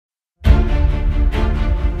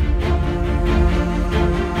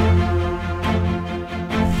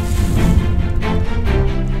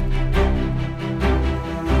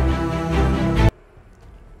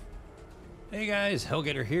guys,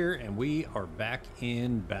 Hellgator here, and we are back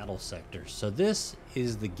in Battlesector. So this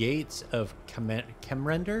is the gates of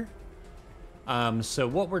Kemrender. So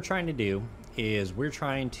what we're trying to do is we're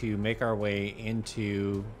trying to make our way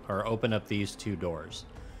into, or open up these two doors.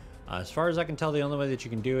 As far as I can tell, the only way that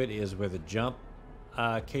you can do it is with a jump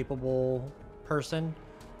capable person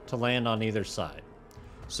to land on either side.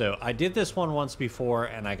 So I did this one once before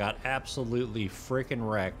and I got absolutely freaking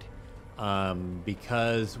wrecked.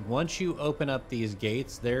 Because once you open up these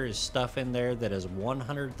gates, there is stuff in there that is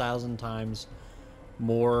 100,000 times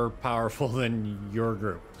more powerful than your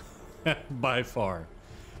group by far.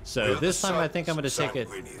 So this time I think I'm going to take it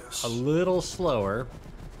a little slower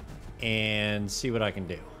and see what I can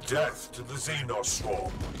do. Death to the Xenos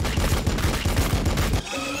swarm.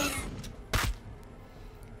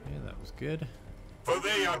 Yeah, that was good. For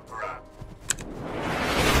the Emperor.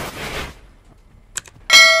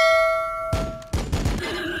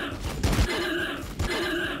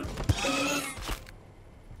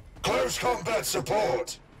 Close combat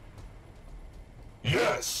support.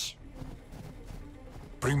 Yes.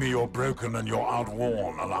 Bring me your broken and your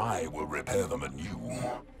outworn, and I will repair them anew.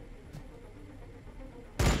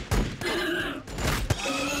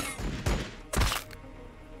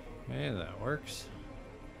 Okay, that works.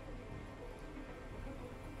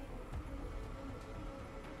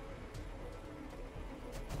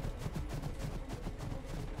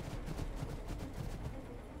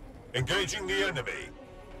 Engaging the enemy.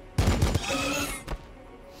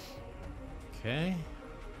 Okay.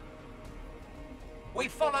 We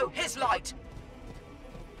follow his light.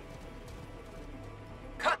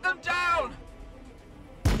 Cut them down.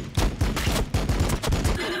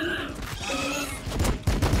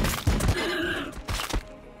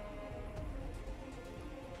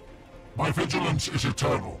 My vigilance is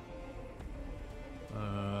eternal.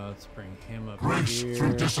 Let's bring him up Grace here.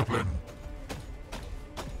 through discipline.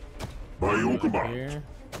 By your command. Here.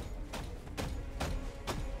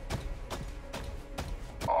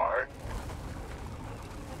 Aye.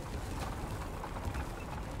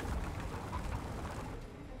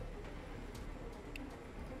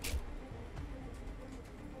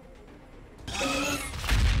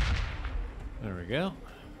 There we go.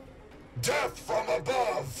 Death from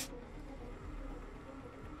above.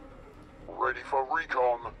 Ready for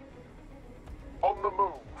recon. On the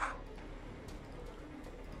move.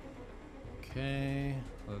 Okay,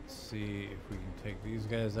 let's see if we can take these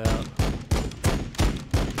guys out.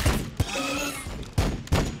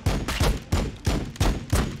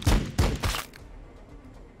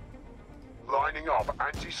 Lining up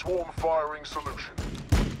anti-swarm firing solution.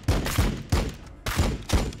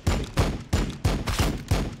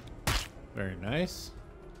 Very nice.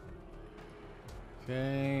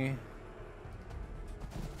 Okay.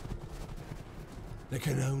 There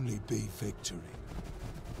can only be victory.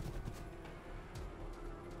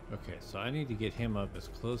 Okay, so I need to get him up as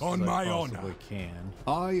close On as my I possibly honor. can.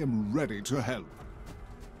 I am ready to help.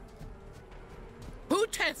 Who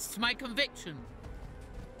tests my conviction?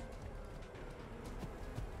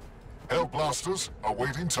 Hellblasters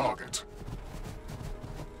awaiting target.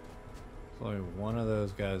 There's only one of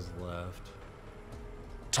those guys left.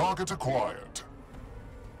 Target acquired.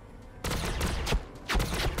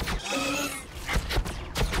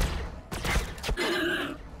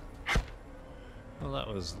 Well, that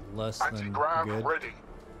was less than Anti-grav good. ready.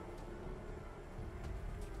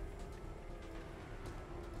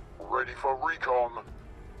 Ready for recon.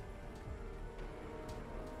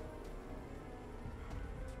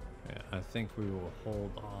 Yeah, I think we will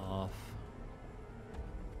hold off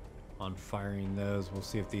on firing those. We'll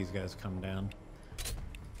see if these guys come down.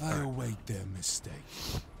 I await their mistake.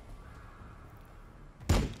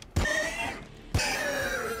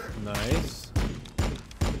 Nice.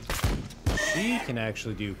 She can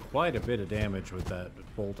actually do quite a bit of damage with that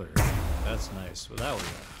bolter. That's nice. Well, that was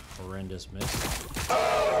a horrendous miss.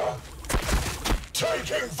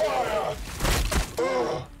 Taking fire!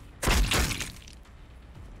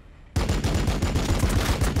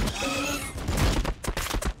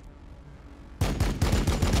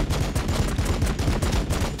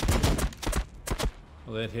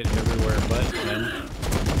 Well, that hit everywhere but him.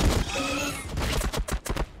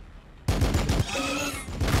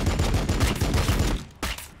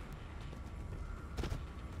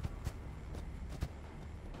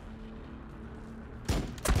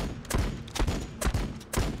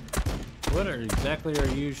 What exactly are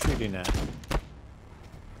you shooting at?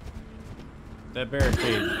 That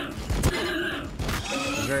barricade is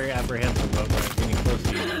very apprehensive about getting close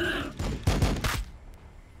to you.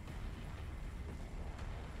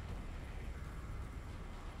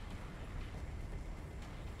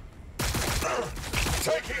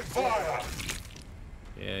 fire!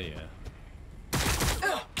 Yeah, yeah.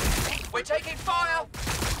 We're taking fire!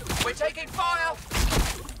 We're taking fire!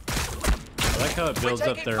 I like how it builds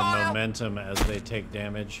up taking their fire! momentum as they take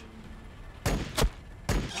damage.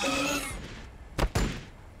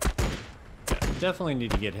 Yeah, definitely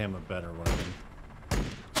need to get him a better weapon.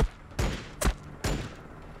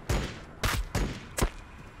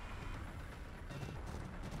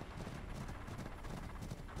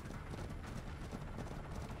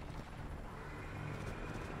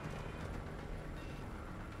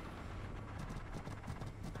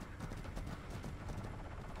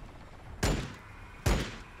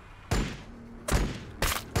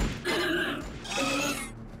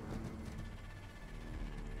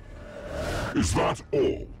 Is that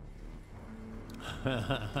all?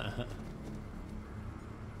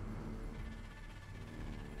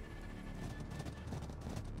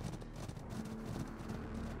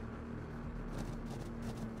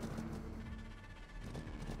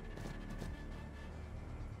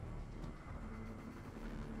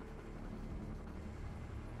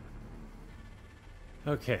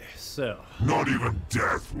 Okay, so Not even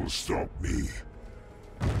death will stop me.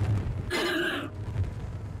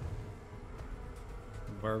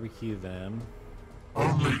 barbecue them.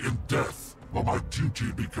 Only in death will my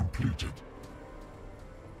duty be completed.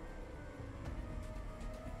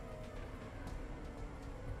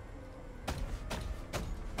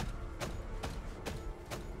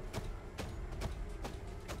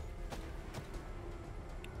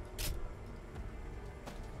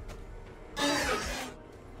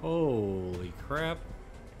 Holy crap.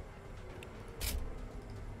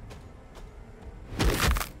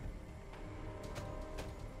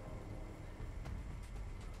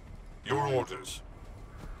 Your orders.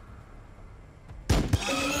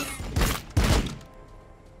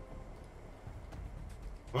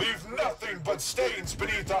 Leave nothing but stains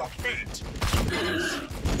beneath our feet.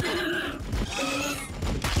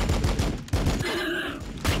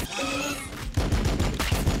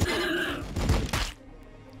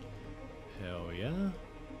 Hell yeah.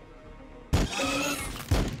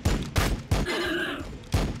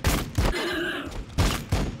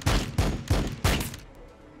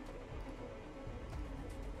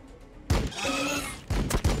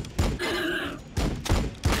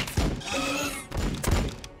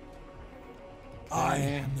 I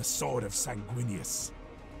am the sword of Sanguinius.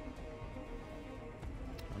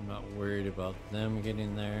 I'm not worried about them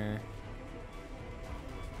getting there.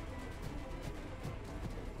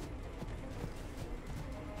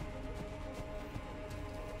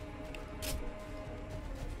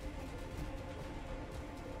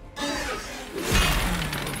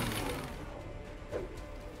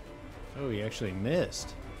 Oh, he actually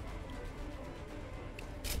missed.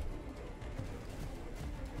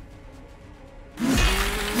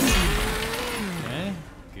 Okay,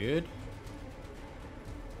 good.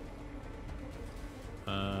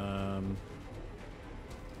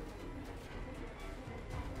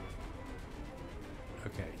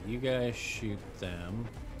 Okay, you guys shoot them.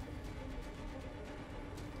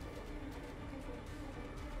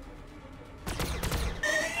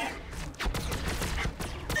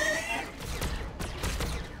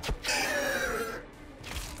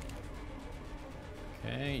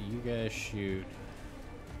 Okay, you guys shoot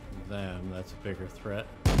them. That's a bigger threat.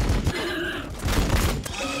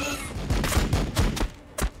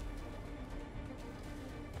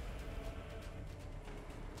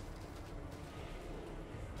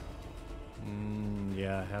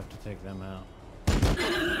 Yeah, I have to take them out.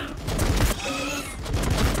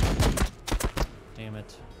 Damn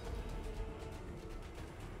it.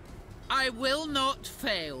 I will not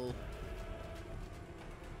fail.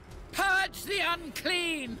 Purge the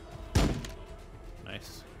unclean!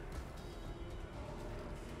 Nice.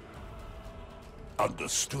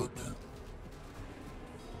 Understood.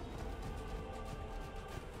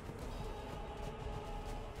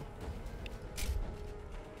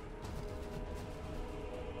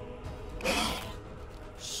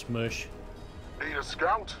 Smush. Need a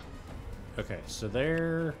scout? Okay, so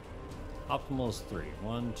their optimal is 3.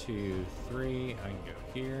 1, 2, 3. I can go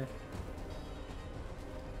here.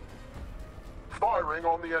 Firing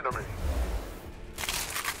on the enemy.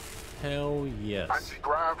 Hell yes.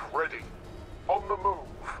 Anti-grav ready. On the move.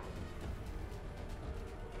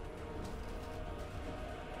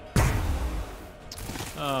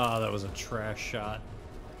 Oh, that was a trash shot.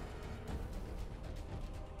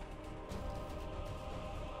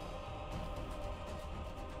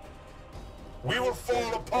 We will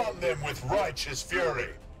fall upon them with righteous fury.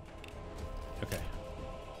 Okay.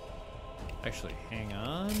 Actually, hang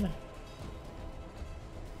on.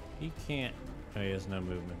 He can't Oh, he has no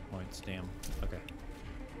movement points. Damn. Okay.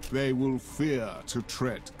 They will fear to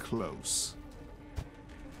tread close.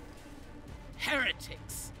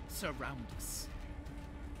 Heretics surround us.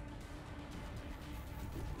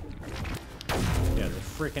 Yeah, the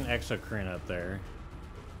freaking exocrine up there.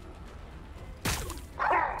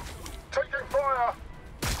 Taking fire!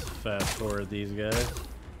 Fast forward these guys.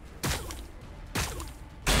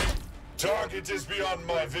 Target is beyond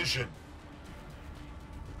my vision.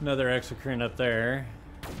 Another exocrine up there.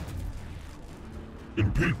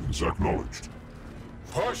 Impedance acknowledged.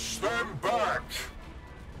 Push them back!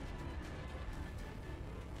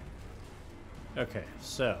 Okay,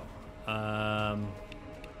 so,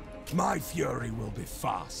 My fury will be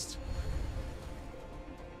fast.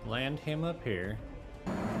 land him up here.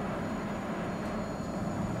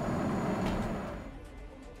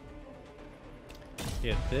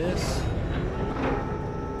 Get this.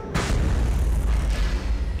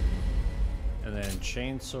 And then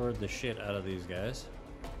chainsword the shit out of these guys.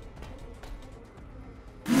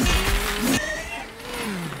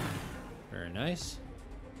 Very nice.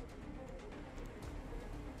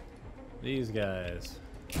 These guys.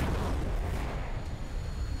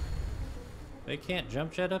 They can't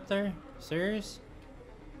jump jet up there? Serious?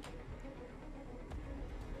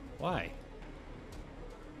 Why?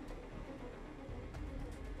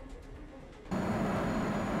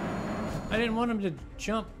 I didn't want him to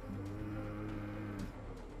jump.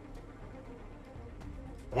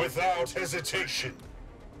 Without hesitation.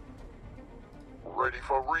 Ready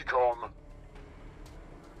for recon.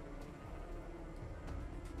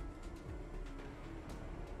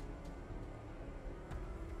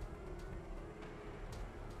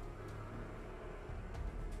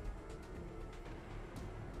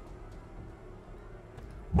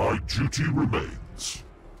 My duty remains.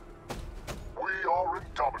 We are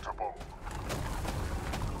indomitable.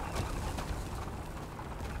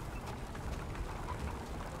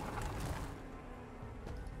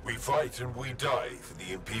 We fight and we die for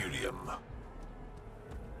the Imperium.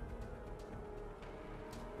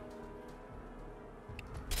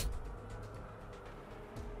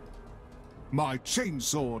 My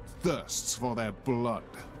chainsword thirsts for their blood.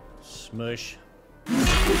 Smush.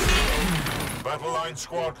 Battle line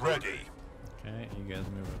squad ready. Okay, you guys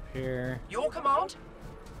move up here. Your command?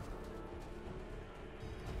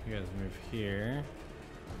 You guys move here.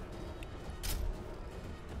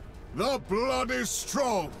 The blood is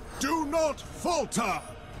strong. Do not falter.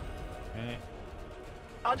 Okay.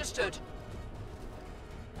 Understood.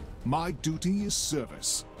 My duty is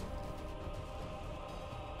service.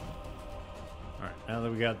 Alright, now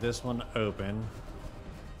that we got this one open,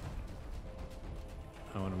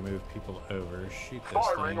 I want to move people over. Shoot this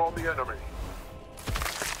Firing thing. on the enemy.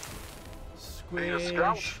 Need a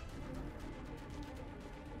scout? Squish.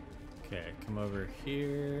 Okay, come over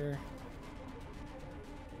here.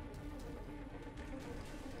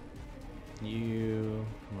 You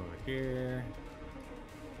come over here.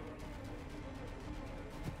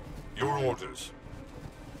 Your orders.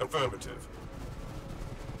 Affirmative.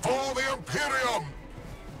 For the Imperium!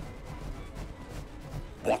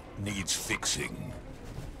 What needs fixing?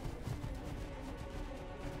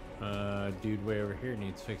 Dude way over here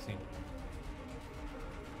needs fixing.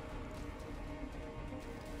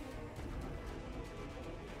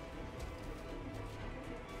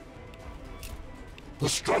 The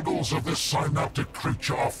struggles of this synaptic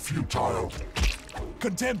creature are futile.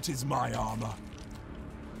 Contempt is my armor.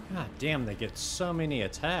 God damn, they get so many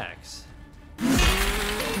attacks.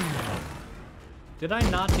 Did I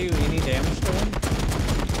not do any damage to him?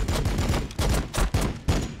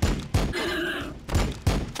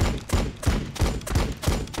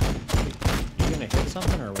 You gonna hit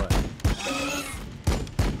something or what?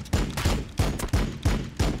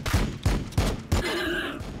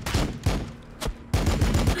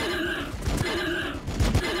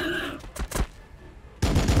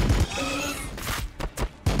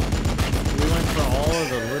 We went for all of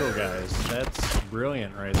the little guys. That's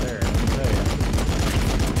brilliant right there, let me tell you.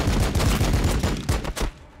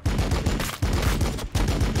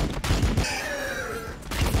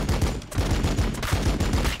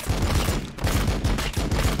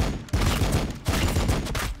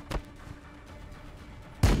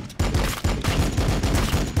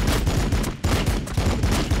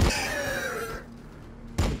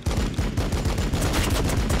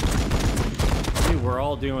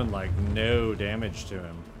 Doing like no damage to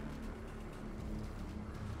him.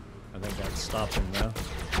 I think that stopped him though.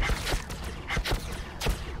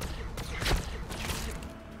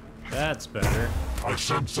 That's better. I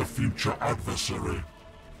sense a future adversary.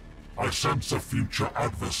 I sense a future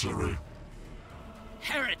adversary.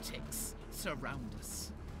 Heretics surround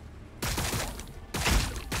us.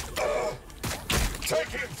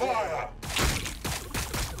 Taking fire!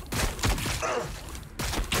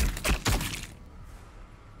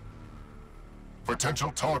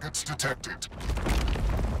 Potential targets detected.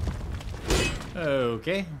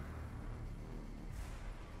 Okay.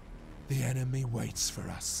 The enemy waits for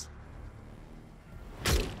us.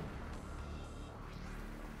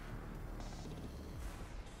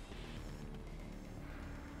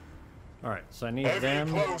 Alright, so I need Heavy them.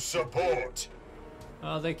 close support.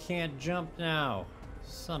 Oh, they can't jump now.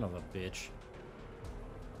 Son of a bitch.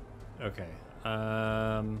 Okay.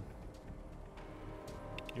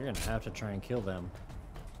 You're gonna have to try and kill them.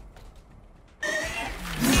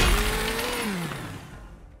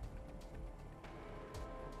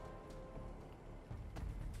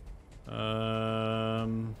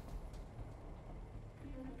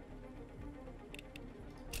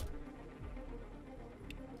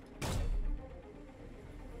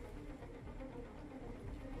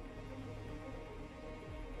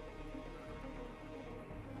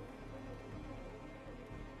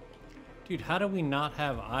 Dude, how do we not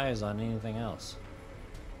have eyes on anything else?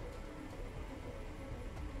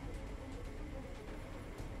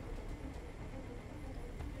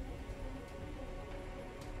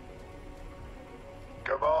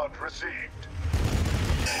 Command received.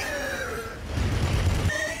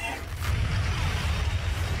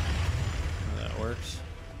 That works.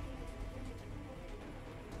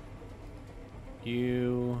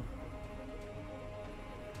 You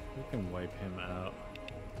can wipe him out.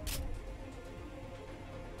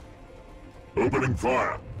 Opening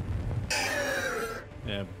fire.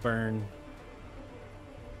 Yeah, burn.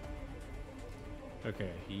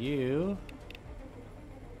 Okay, you.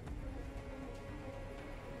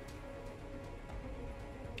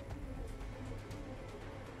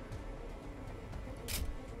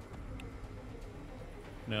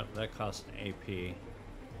 Nope, that cost an AP.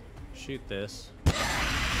 Shoot this.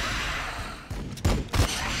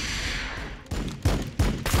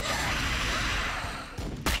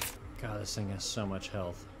 God, this thing has so much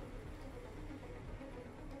health.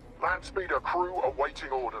 Land speeder crew awaiting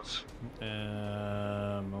orders.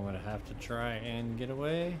 I'm gonna have to try and get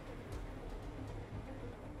away.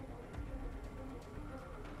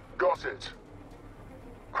 Got it.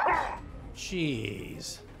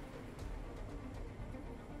 Jeez.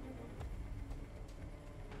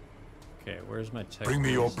 Okay, where's my tech? Bring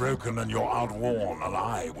me your piece? broken and your outworn, and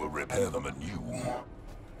I will repair them anew.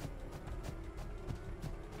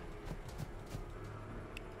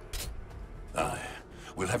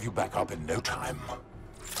 We'll have you back up in no time.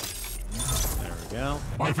 There we go.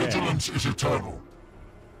 My Okay. vigilance is eternal.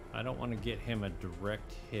 I don't want to get him a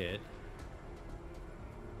direct hit.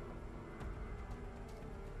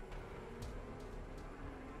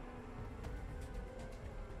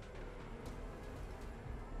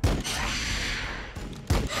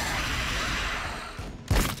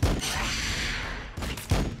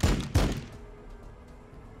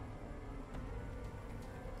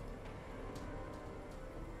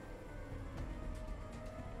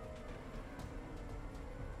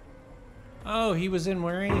 Oh, he was in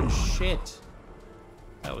range. Shit.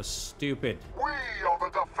 That was stupid. We are the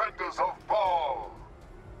defenders of Baal.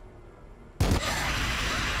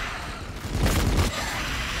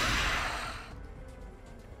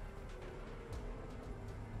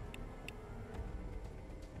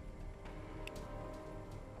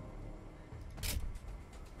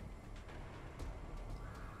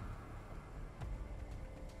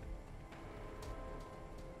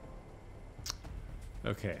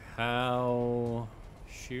 Okay, how...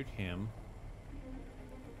 Shoot him.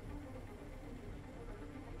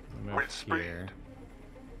 Move With speed. here.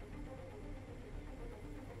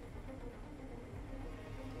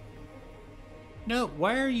 No,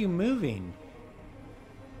 why are you moving?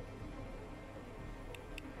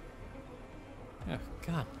 Oh,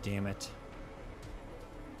 God damn it.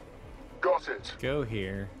 Got it. Go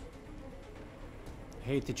here. I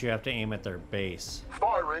hate that you have to aim at their base.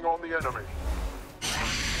 Firing on the enemy.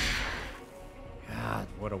 God,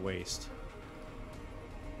 what a waste.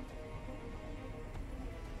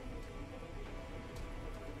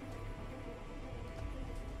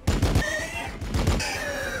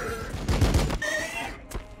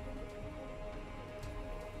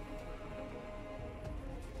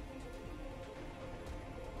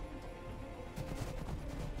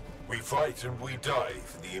 We fight and we die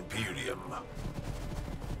for the Imperium.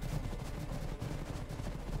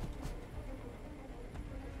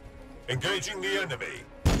 Engaging the enemy.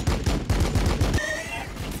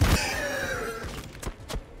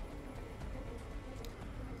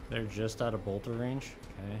 They're just out of bolter range.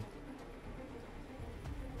 Okay.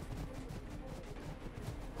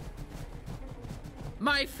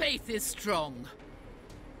 My faith is strong.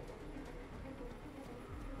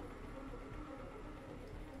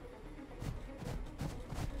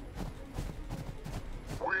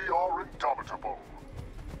 We are indomitable.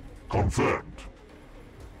 Confirmed.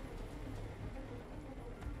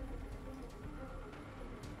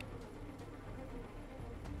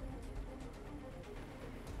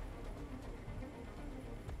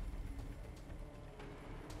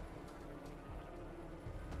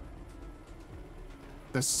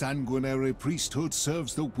 The sanguinary priesthood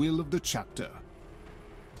serves the will of the chapter.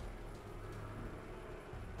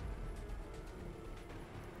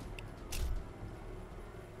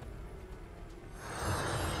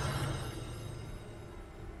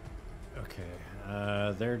 Okay,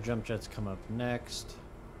 their jump jets come up next.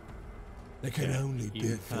 There can only be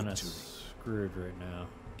You're kind of victory. screwed right now.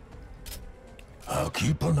 I'll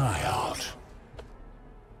keep an eye out.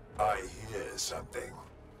 I hear something.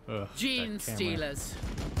 Ugh, Gene that camera. stealers.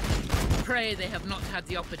 Pray they have not had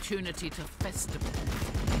the opportunity to festival.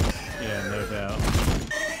 Yeah, no doubt.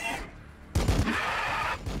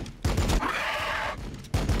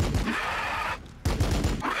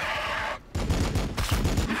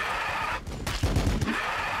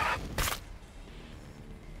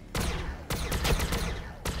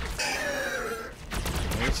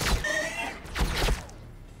 Nice.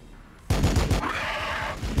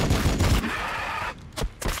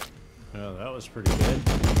 Oh, that was pretty good.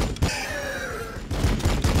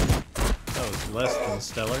 That was less than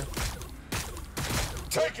stellar.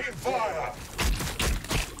 Taking fire!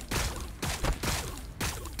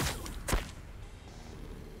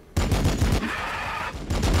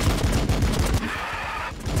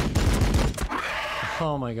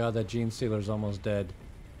 Oh my god, that Gene Stealer's almost dead.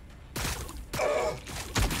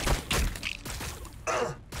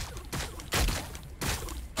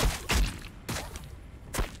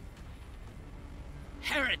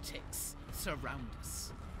 Heretics surround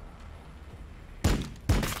us.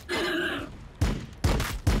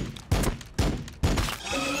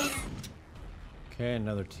 Okay,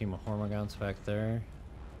 another team of Hormagaunts back there.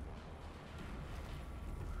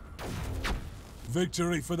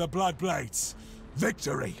 Victory for the Bloodblades!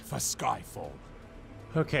 Victory for Skyfall!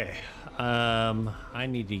 Okay, I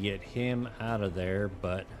need to get him out of there,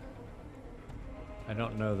 but I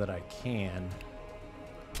don't know that I can.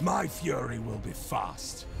 My fury will be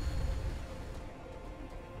fast.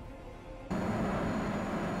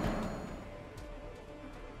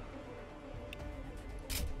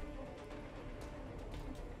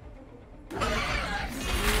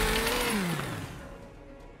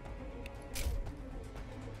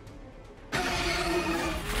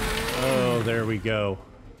 Oh, there we go.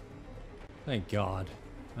 Thank God.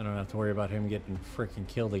 I don't have to worry about him getting freaking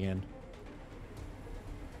killed again.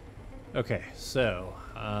 Okay, so,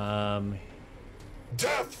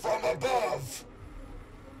 Death from above!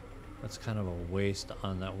 that's kind of a waste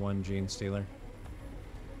on that one Gene Stealer.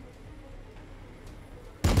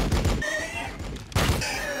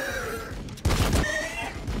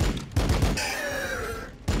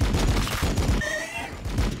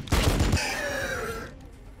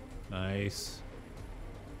 Nice.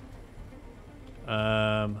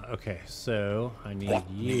 Okay, so I need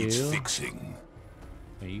What needs you. fixing?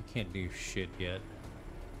 No, you can't do shit yet.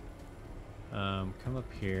 Come up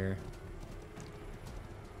here.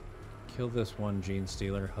 Kill this one Gene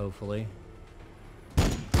Stealer, hopefully.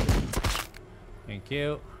 Thank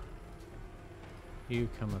you. You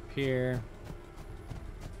come up here.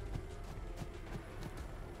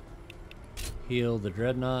 Heal the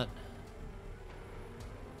Dreadnought.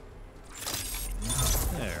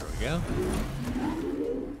 There we go.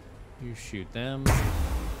 You shoot them.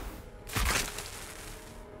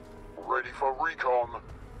 Ready for recon.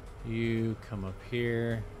 You come up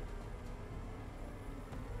here.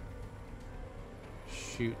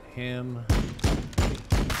 Shoot him.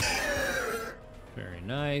 Very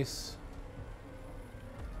nice.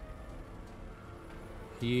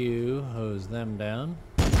 You hose them down.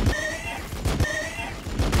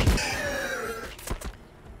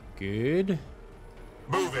 Good.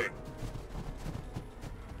 Moving.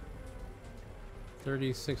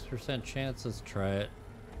 36% chance. Let's try it.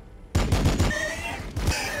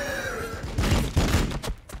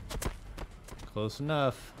 Close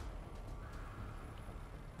enough.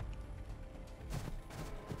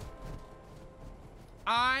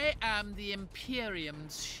 I am the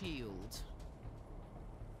Imperium's shield.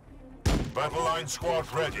 Battle line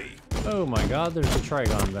squad ready. Oh my god, there's a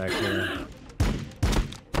Trigon back here.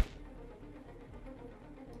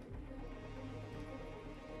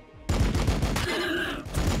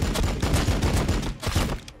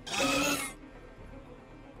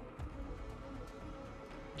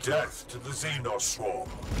 Death to the Xenos swarm.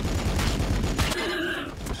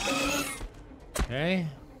 Okay.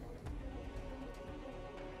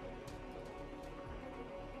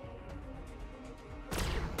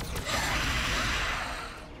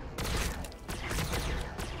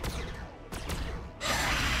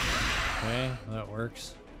 Okay, that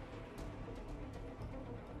works.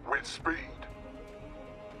 With speed.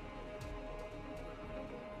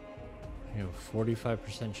 You have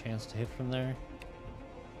 45% chance to hit from there.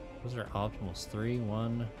 Those are optimals. 3,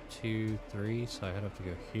 1, 2, 3. So I have to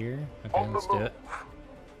go here. Okay, let's do it.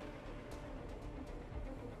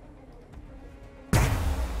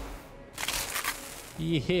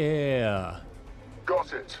 Yeah.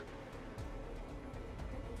 Got it.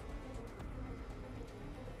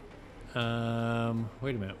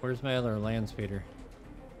 Wait a minute. Where's my other land speeder?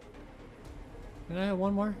 Did I have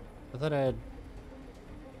one more? I thought I had.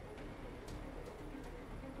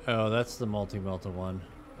 Oh, that's the multi-melted one.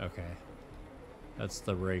 Okay. That's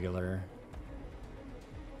the regular.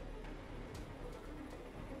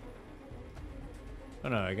 Oh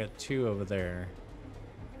no, I got 2 over there.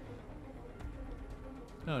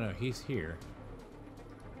 No, no, he's here.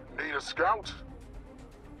 Need a scout?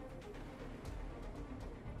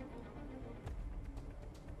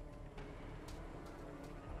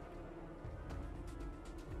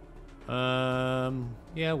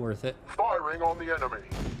 Yeah, worth it. Firing on the enemy.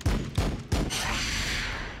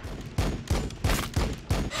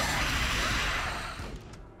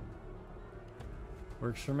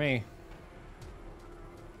 Works for me.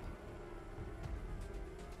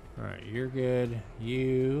 Alright, you're good.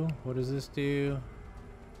 You, what does this do?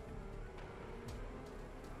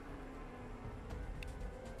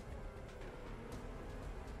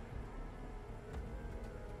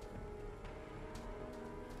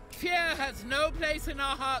 Fear has no place in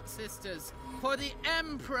our hearts, sisters, for the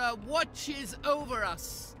Emperor watches over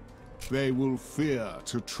us. They will fear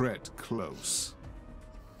to tread close.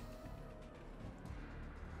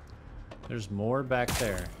 There's more back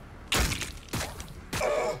there.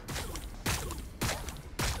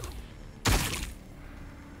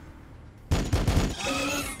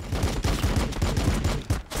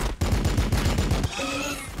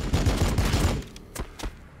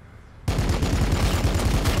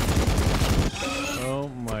 Oh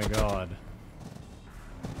my god.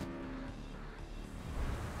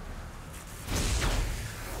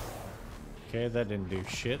 Okay, that didn't do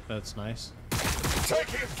shit. That's nice.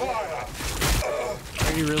 Taking fire!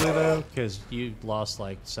 Are you really though? Because you lost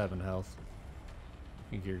like 7 health.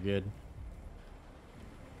 I think you're good.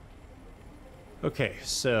 Okay,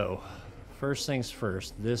 so first things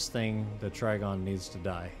first. This thing, the Trigon, needs to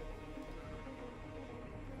die.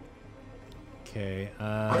 Okay.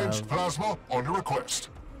 Ranged plasma on your request.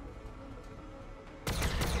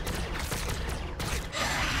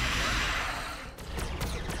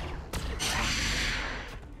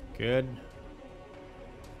 Good.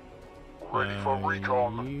 Ready for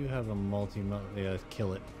recon. You have a multi-melt. Yeah,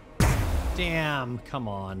 kill it. Damn! Come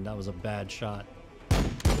on, that was a bad shot.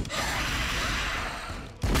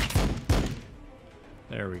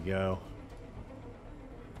 There we go.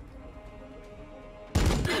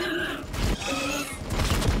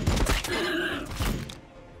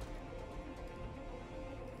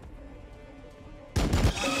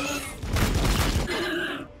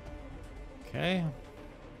 Okay.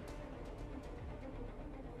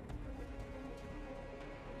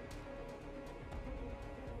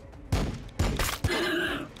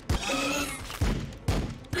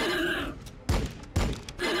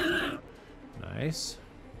 Nice.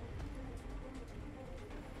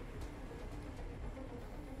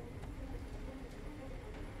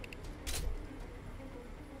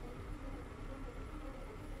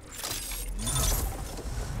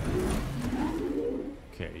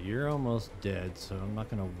 Okay, you're almost dead, so I'm not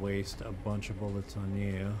gonna waste a bunch of bullets on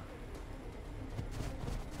you.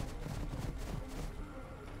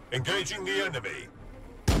 Engaging the enemy.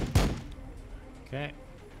 Okay.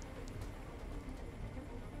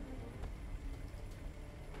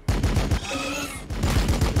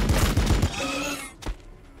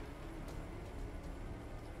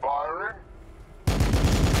 Firing.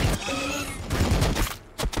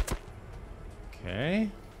 Okay.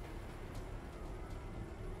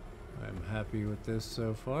 I'm happy with this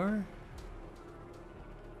so far.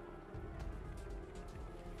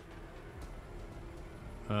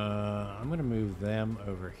 I'm gonna move them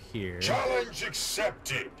over here. Challenge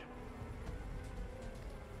accepted.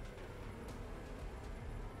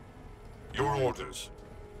 Your orders.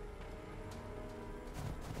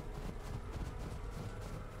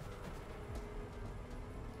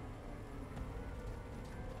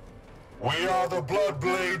 We are the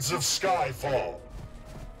Bloodblades of Skyfall.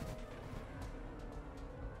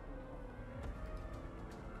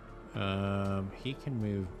 He can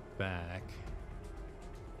move back.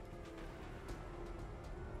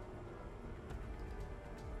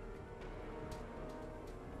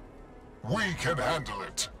 We can handle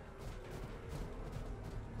it.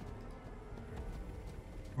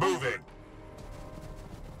 Moving.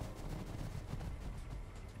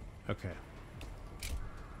 Okay.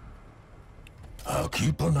 I'll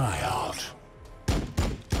keep an eye out.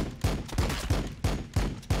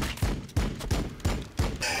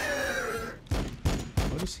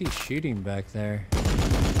 What is he shooting back there?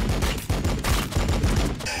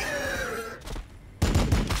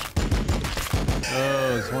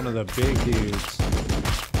 Oh, it's one of the big dudes.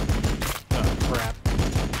 Oh, crap.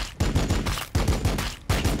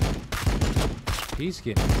 He's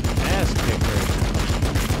getting his ass kicked right now.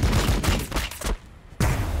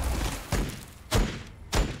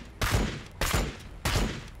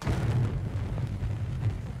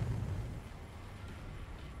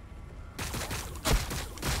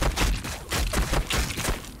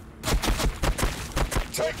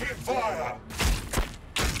 Taking fire!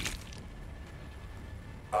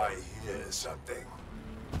 I hear something.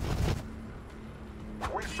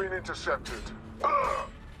 We've been intercepted.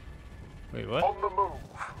 Wait, what? On the move.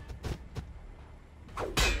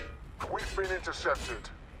 We've been intercepted.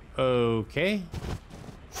 Okay.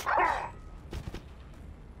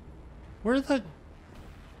 Where the...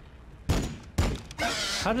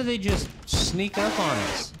 How do they just sneak up on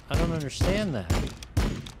us? I don't understand that.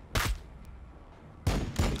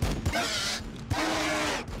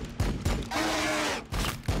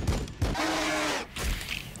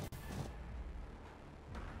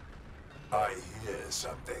 I hear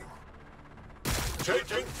something.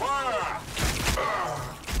 Taking fire!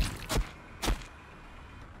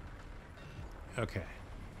 Okay.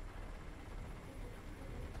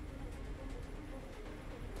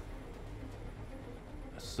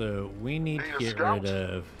 So we need to get rid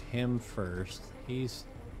of him first. He's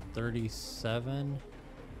 37.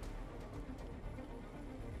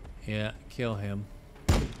 Yeah, kill him.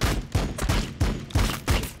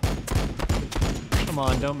 Come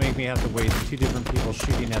on, don't make me have to wait. Two different people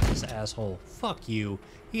shooting at this asshole. Fuck you.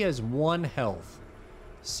 He has 1 health.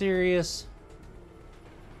 Serious?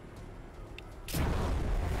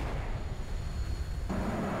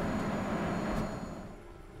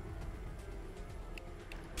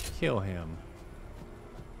 Kill him.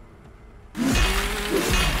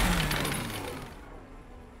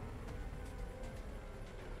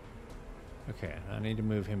 Okay, I need to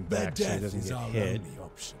move him back so he doesn't get hit.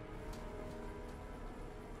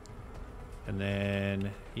 And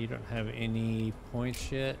then you don't have any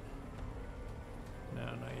points yet? No,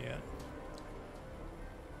 not yet.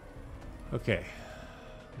 Okay.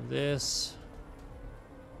 This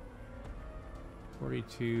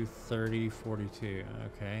 42, 30, 42.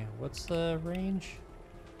 Okay. What's the range?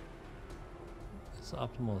 It's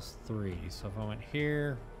optimal is 3. So if I went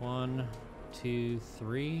here, 1, 2,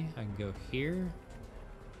 3, I can go here.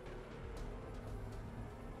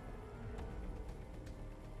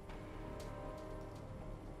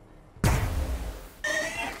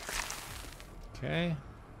 Okay.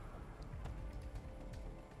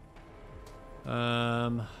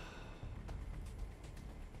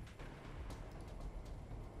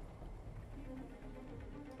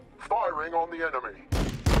 Firing on the enemy.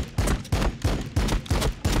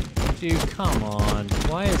 Dude, come on.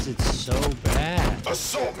 Why is it so bad?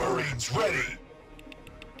 Assault Marines ready!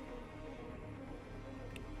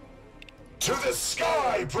 To the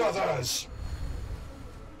sky, brothers!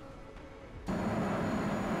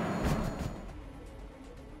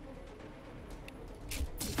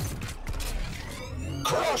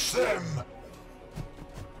 Crush them!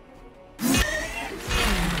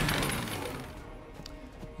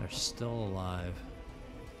 They're still alive.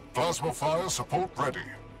 Plasma fire support ready.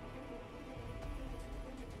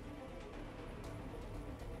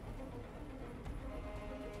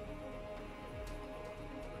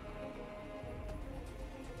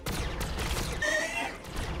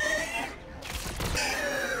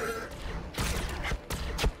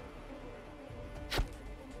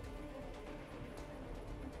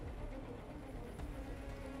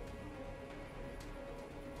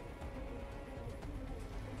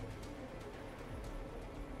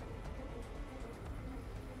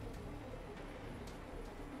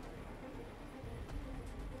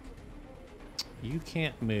 You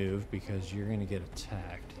can't move because you're gonna get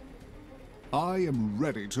attacked. I am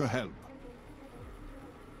ready to help.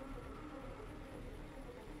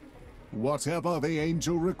 Whatever the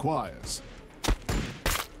angel requires.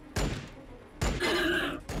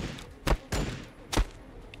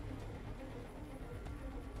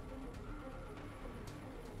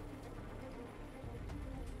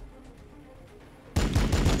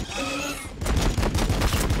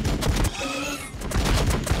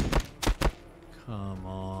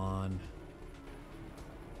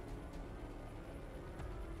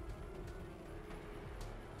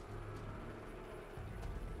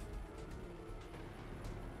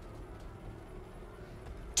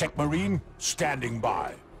 Tech Marine, standing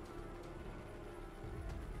by.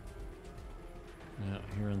 Yeah,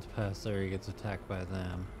 he runs past there, he gets attacked by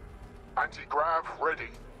them. Anti-grav ready.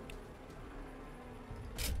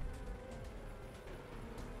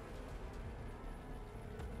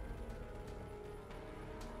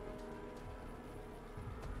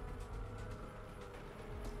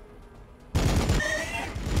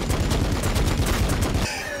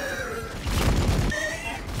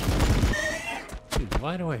 Dude,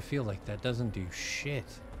 why do I feel like that doesn't do shit?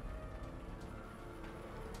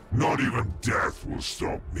 Not even death will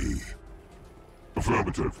stop me.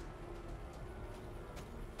 Affirmative.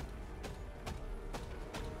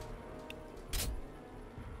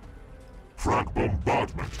 Frag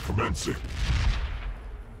bombardment commencing.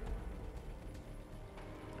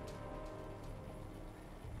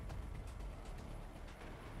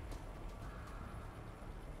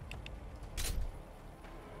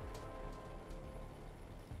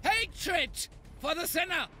 Hatred for the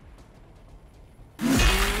sinner!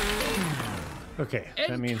 Okay, that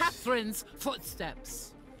In means Catherine's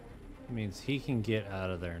footsteps. he can get out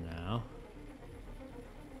of there now.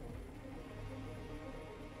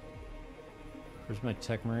 Where's my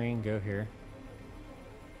Tech Marine? Go here.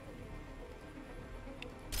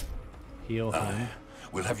 Heal him.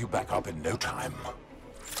 We'll have you back up in no time.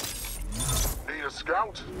 Need a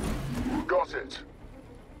scout? Got it.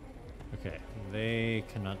 Okay, they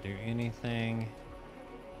cannot do anything.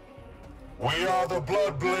 We are the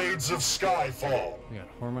Bloodblades of Skyfall. We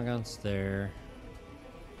got Hormagaunts there.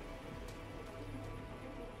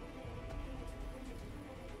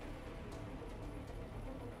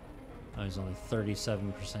 Oh, he's only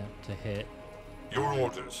 37% to hit. Your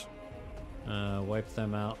orders. Wipe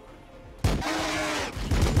them out.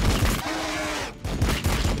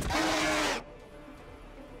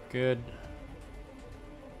 Good.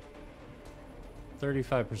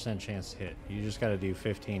 35% chance to hit. You just gotta do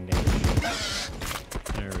 15 damage.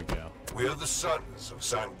 There we go. We are the sons of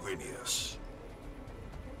Sanguinius.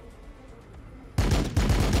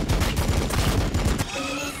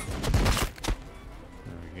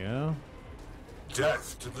 There we go.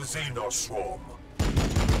 Death to the Xenos swarm.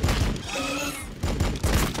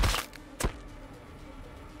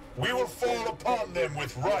 We will fall upon them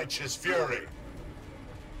with righteous fury.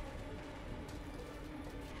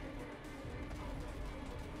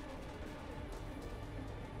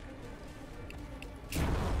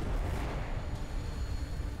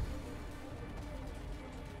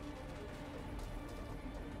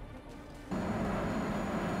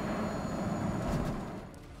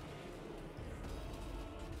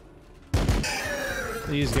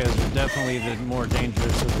 These guys are definitely the more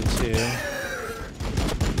dangerous of the two.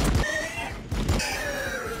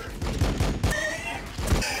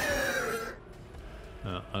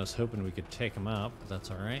 I was hoping we could take him out, but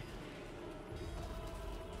that's alright.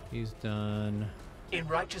 He's done. In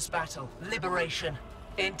righteous battle, liberation.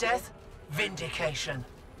 In death, vindication.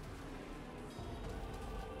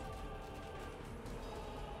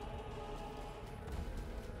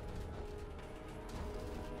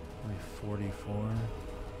 Only 44.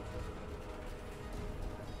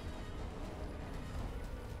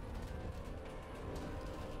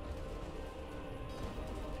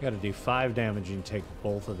 You gotta do 5 damage and take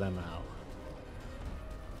both of them out.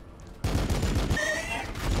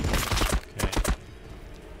 Okay.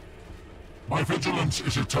 My vigilance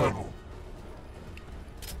is eternal.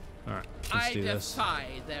 Alright, let's I do this. defy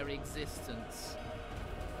their existence.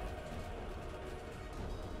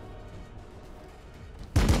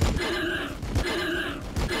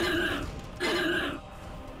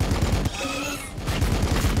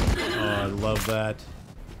 Oh, I love that.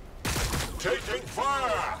 Taking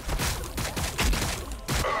fire!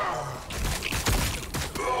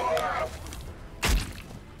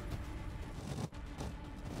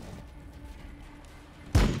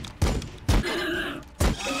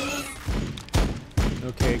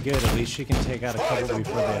 Okay, good. At least she can take out a By couple the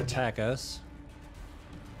before they blood. attack us.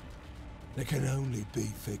 There can only be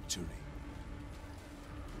victory.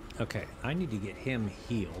 Okay, I need to get him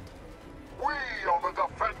healed. We are the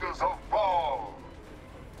defenders of Baal.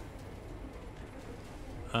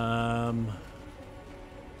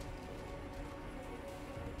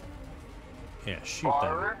 Yeah, shoot them.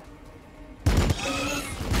 Firing.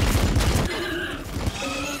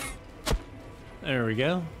 There we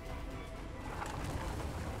go.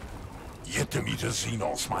 Yet to meet a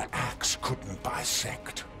Xenos my axe couldn't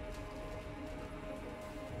bisect.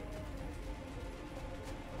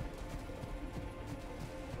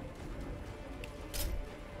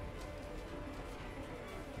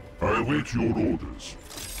 I await your orders.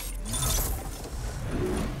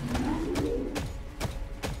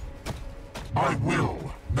 My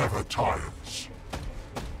will never tires.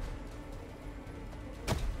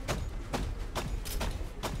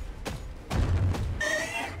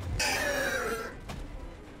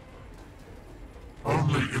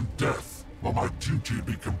 Only in death will my duty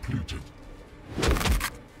be completed.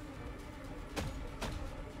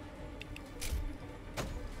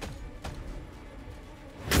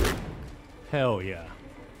 Hell yeah.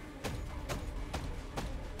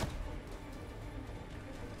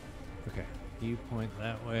 Okay, you point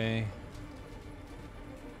that way.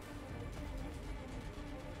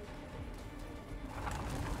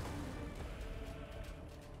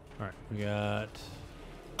 Alright, we got...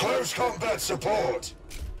 Close combat support!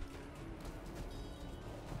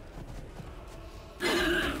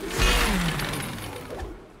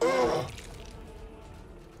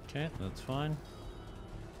 Okay, that's fine.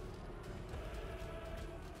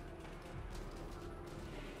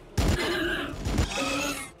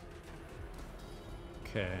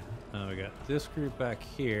 Okay, now we got this group back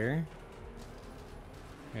here.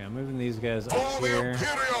 Okay, I'm moving these guys up For the here.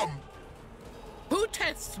 Imperium! Who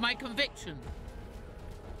tests my conviction?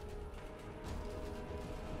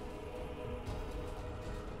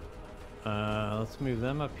 Let's move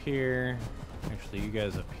them up here. Actually, you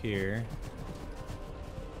guys up here.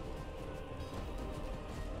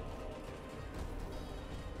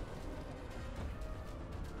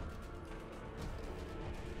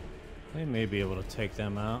 They may be able to take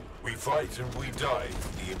them out. We fight and we die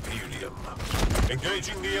for the Imperium.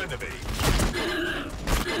 Engaging the enemy.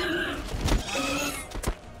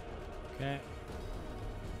 Okay.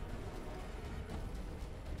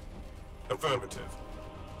 Affirmative.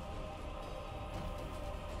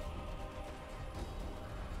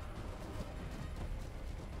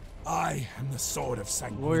 I am the sword of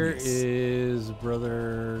Sanguinius. Where is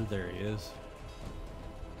brother? There he is.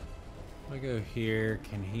 If I go here,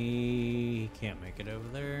 can he can't make it over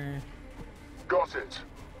there. Got it.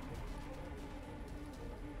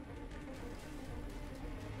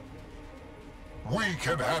 We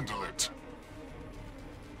can handle it.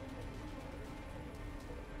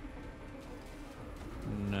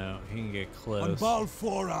 No, he can get On close.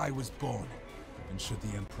 Balfora I was born, and should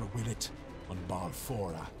the Emperor will it, on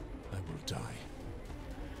Balfora I will die.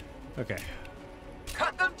 Okay.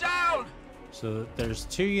 Cut them down! So there's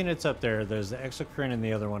 2 units up there. There's the exocrine and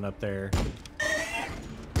the other one up there.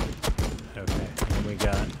 Okay, and we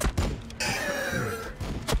got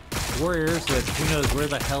warriors that who knows where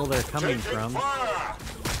the hell they're coming from. Fire!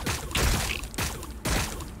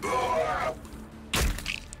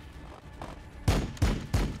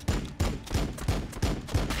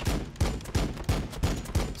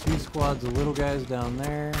 2 squads of little guys down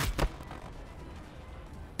there.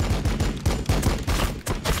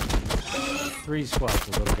 3 squads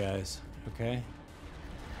of little guys. Okay.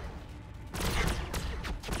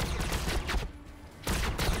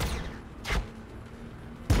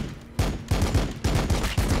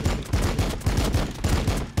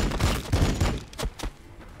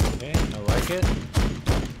 Okay, I like it.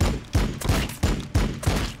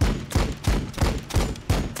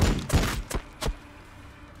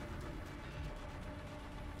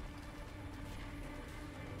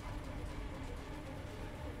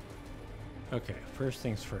 Okay, first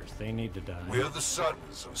things first, they need to die. We are the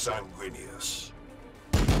sons of Sanguinius.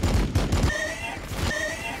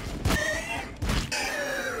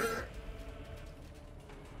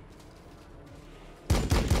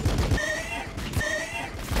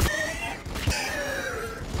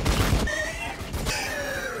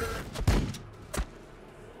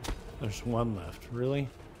 There's 1 left, really?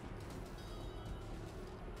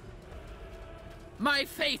 My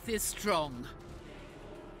faith is strong.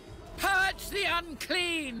 Purge the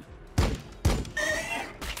unclean!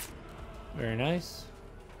 Very nice.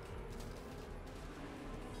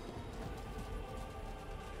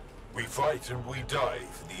 We fight and we die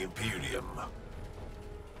for the Imperium.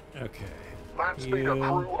 Okay. Landspeeder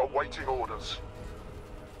crew awaiting orders.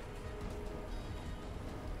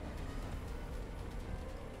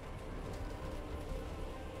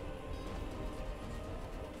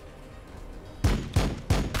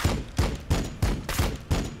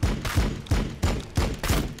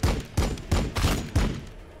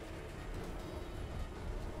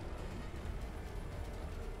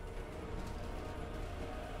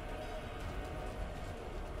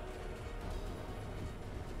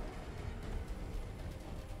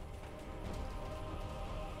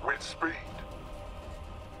 With speed.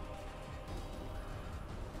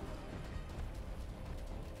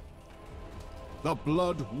 The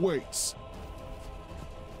blood waits.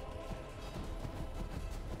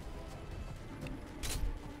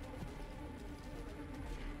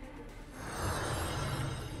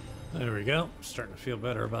 There we go. Starting to feel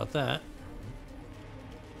better about that.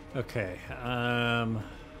 Okay.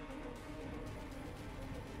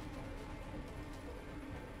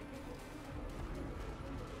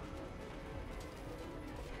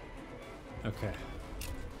 Okay.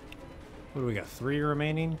 What do we got? 3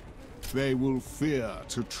 remaining? They will fear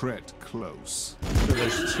to tread close. So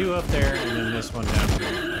there's 2 up there and then this one down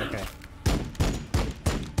here. Okay.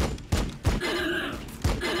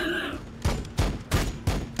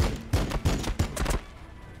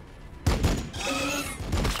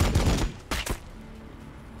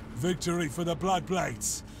 Victory for the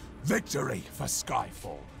Bloodblades! Victory for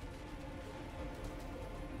Skyfall!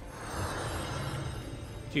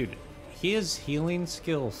 Dude, his healing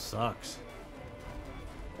skill sucks.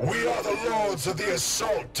 We are the lords of the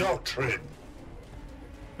assault doctrine.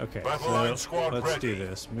 Okay, Battle line so squad let's ready. do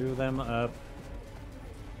this. Move them up.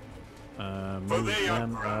 Move the them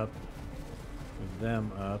Emperor. up. Move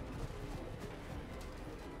them up.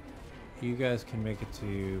 You guys can make it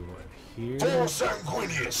to what, here? For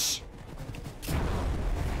Sanguinius.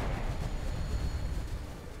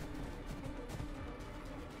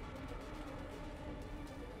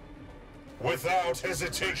 Without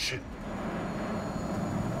hesitation.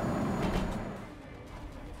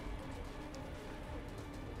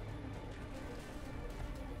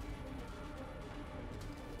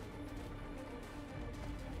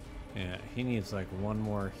 Yeah, he needs like one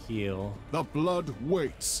more heal. The blood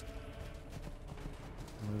waits.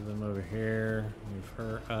 Move them over here. Move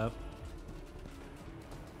her up.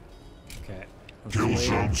 Okay. let's Kill wait.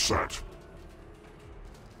 zone set.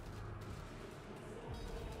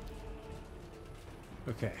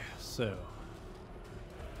 Okay, so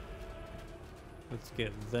let's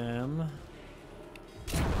get them.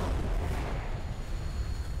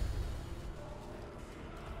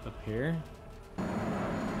 Up here.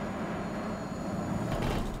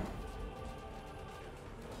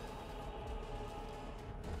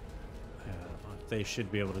 They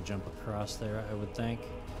should be able to jump across there, I would think.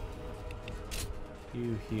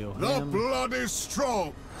 You heal The him. blood is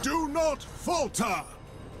strong. Do not falter.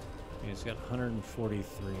 He's got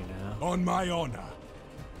 143 now. On my honor!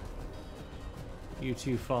 You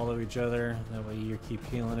two follow each other. That way you keep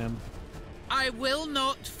healing him. I will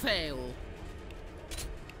not fail.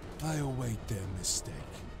 I await their mistake.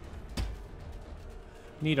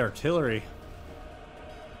 Need artillery.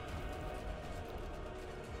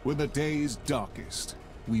 When the day's darkest,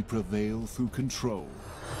 we prevail through control.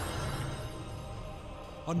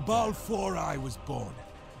 On Balfora I was born,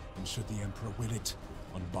 and should the Emperor will it,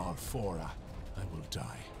 on Balfora I will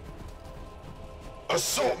die.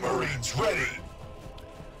 Assault Marines ready.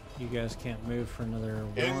 You guys can't move for another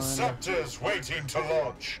one. Inceptors waiting to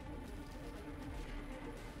launch.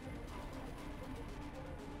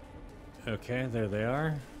 Okay, there they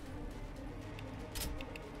are.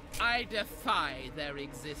 I defy their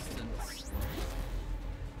existence.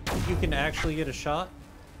 You can actually get a shot?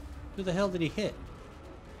 Who the hell did he hit?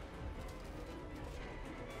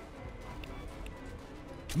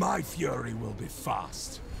 My fury will be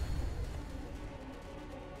fast.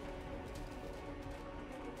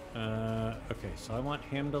 Okay, so I want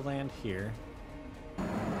him to land here.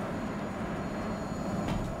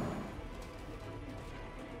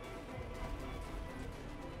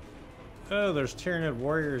 Oh, there's Tyranid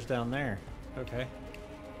warriors down there. Okay.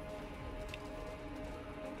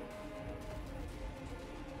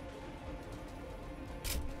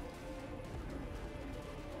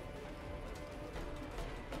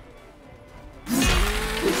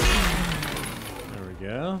 There we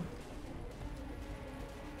go.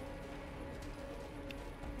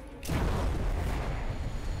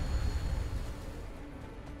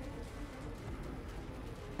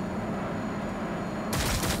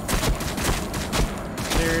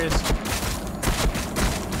 Serious.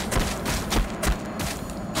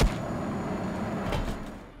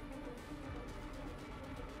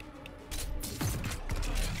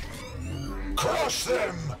 Crush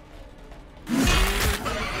them.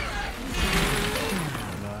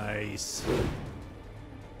 Nice.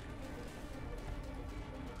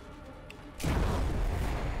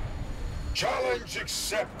 Challenge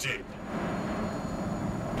accepted.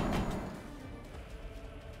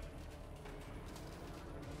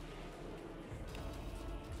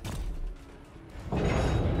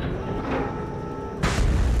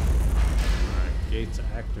 Gate's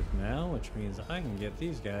active now, which means I can get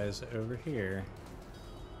these guys over here.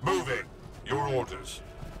 Moving. Your orders.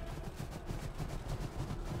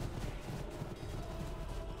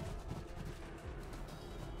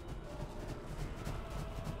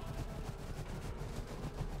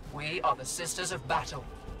 We are the Sisters of Battle.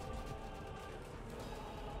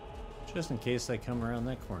 Just in case they come around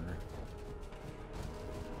that corner.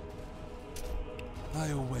 I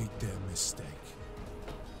await their mistake.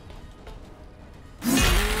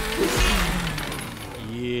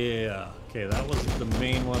 Yeah. Okay, that was the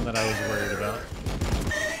main one that I was worried about.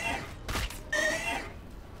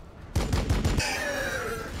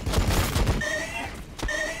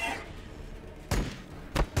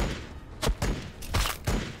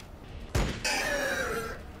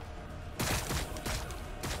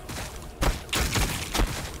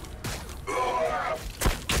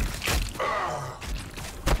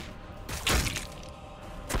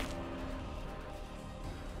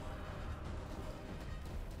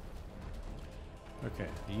 Okay,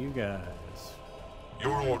 you guys.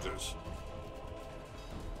 Your orders.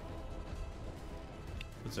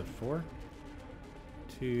 What's it, 4?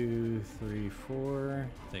 2, 3, 4.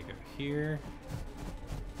 They go here.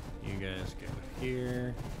 You guys go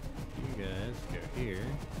here. You guys go here.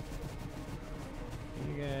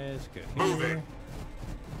 You guys go here. Moving.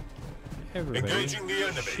 Everybody Engaging the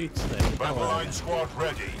enemy. shoots the hell Battle out line of squad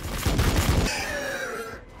ready.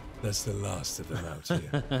 That's the last of them out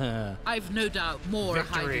here. I've no doubt more are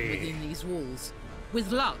hiding Victory. within these walls.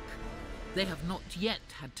 With luck, they have not yet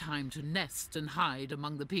had time to nest and hide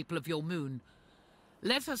among the people of your moon.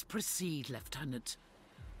 Let us proceed, Lieutenant.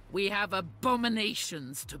 We have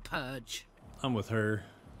abominations to purge. I'm with her.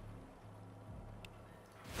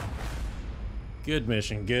 Good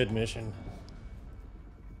mission, good mission.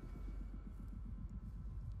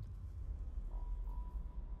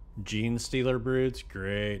 Gene Stealer broods,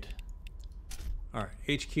 great. Alright,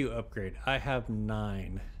 HQ upgrade. I have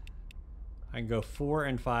 9. I can go 4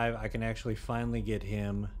 and 5. I can actually finally get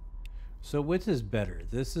him. So which is better?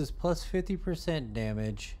 This is plus 50%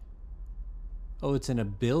 damage. Oh, it's an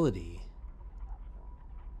ability.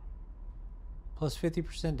 Plus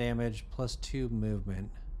 50% damage, plus 2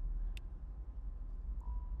 movement.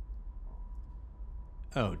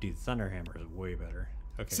 Oh, dude, Thunderhammer is way better.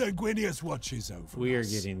 Okay. Sanguinius watches over We are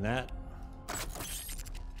us. getting that.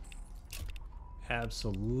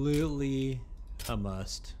 Absolutely a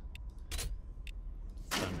must.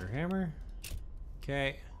 Thunderhammer.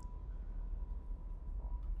 Okay.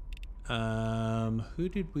 Who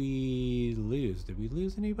did we lose? Did we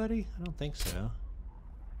lose anybody? I don't think so.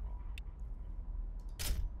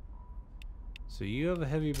 So you have a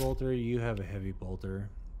heavy bolter, you have a heavy bolter.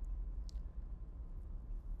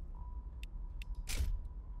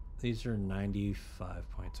 These are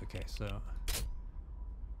 95 points. Okay, so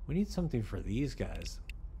we need something for these guys.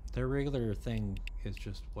 Their regular thing is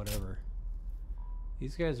just whatever.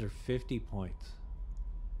 These guys are 50 points.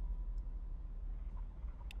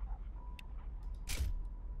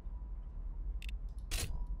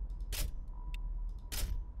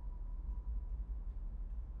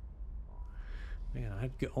 Man,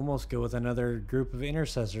 I'd almost go with another group of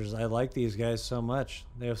intercessors. I like these guys so much.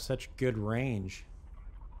 They have such good range.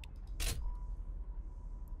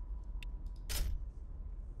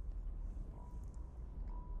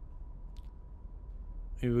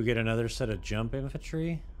 Maybe we get another set of jump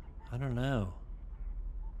infantry? I don't know.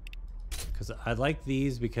 Because I like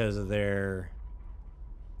these because of their...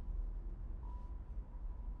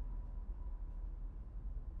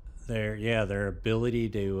 their ability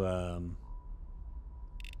to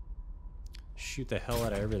shoot the hell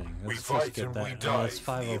out of everything. We Let's fight get and that. we Oh, die that's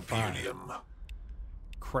for the 505. Imperium.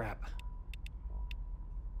 Crap.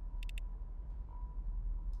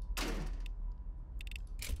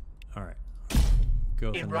 Alright. Go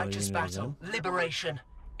with In another righteous unit battle, again. liberation.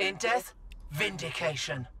 In death,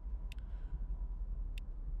 vindication.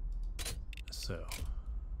 So,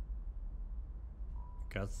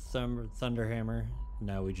 got Thunderhammer.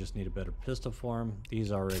 Now we just need a better pistol for him.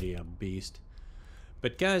 He's already a beast.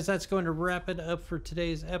 But guys, that's going to wrap it up for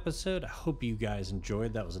today's episode. I hope you guys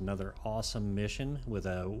enjoyed. That was another awesome mission with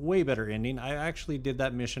a way better ending. I actually did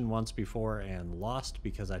that mission once before and lost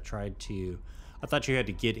because I thought you had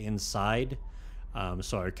to get inside.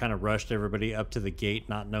 So I kind of rushed everybody up to the gate,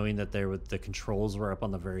 not knowing that the controls were up on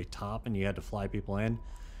the very top and you had to fly people in.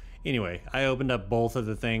 Anyway, I opened up both of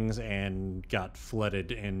the things and got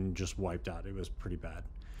flooded and just wiped out. It was pretty bad.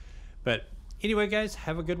 But anyway, guys,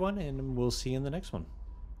 have a good one, and we'll see you in the next one.